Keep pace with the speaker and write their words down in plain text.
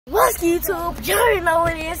What's YouTube? You already know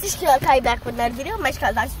what it is. This is Kaniyah back with another video. Make sure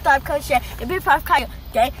you like, subscribe, comment, share, and be part of Kaniyah.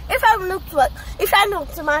 Okay? If you're new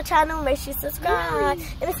to my channel, make sure you subscribe.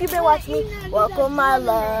 And if you've been watching me, welcome my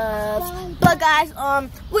loves. But guys, I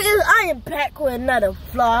am back with another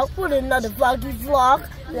vlog. Vlog.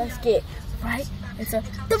 Let's get right into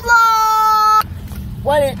the vlog.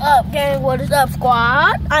 What is up, gang? What is up,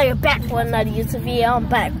 squad? I am back with another YouTube video. I'm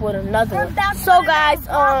back with another one. So guys,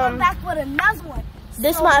 I'm back with another one.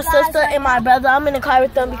 This is my sister and my brother. I'm in the car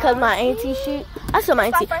with them because my auntie,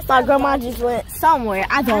 my grandma just went somewhere.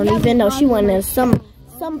 I don't even know. She went in some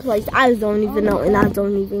place. I just don't even know, and I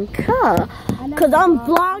don't even care. Cause I'm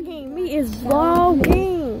vlogging. Me is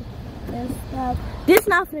vlogging. This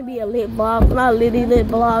not gonna be a lit vlog. Not a lit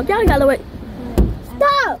vlog. Y'all gotta wait.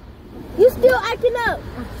 Stop! You still acting up.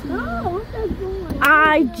 No, what's that doing?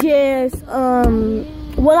 I just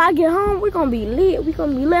when I get home, we're gonna be lit. I'm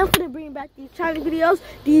gonna bring back these Chinese videos,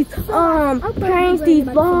 these pranks, these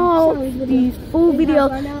vlogs, these food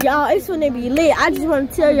videos. Y'all, it's gonna be lit. I just wanna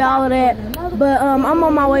tell y'all that. But I'm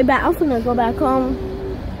on my way back. I'm gonna go back home.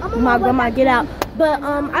 My grandma get out. But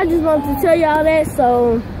I just wanted to tell y'all that.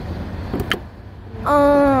 So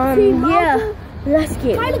yeah. Let's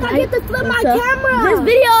get I get to flip my camera. This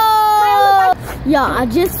video. Y'all, I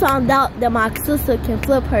just found out that my sister can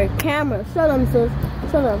flip her camera. Show them, sis.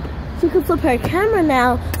 Show them. She can flip her camera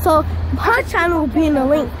now. So her channel will be in the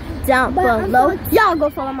link down below. Y'all go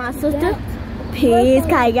follow my sister. Peace,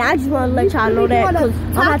 Kaniyah. I just want to let y'all know that because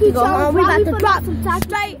I'm about to go home. We about to drop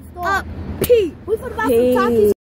straight up. Peace.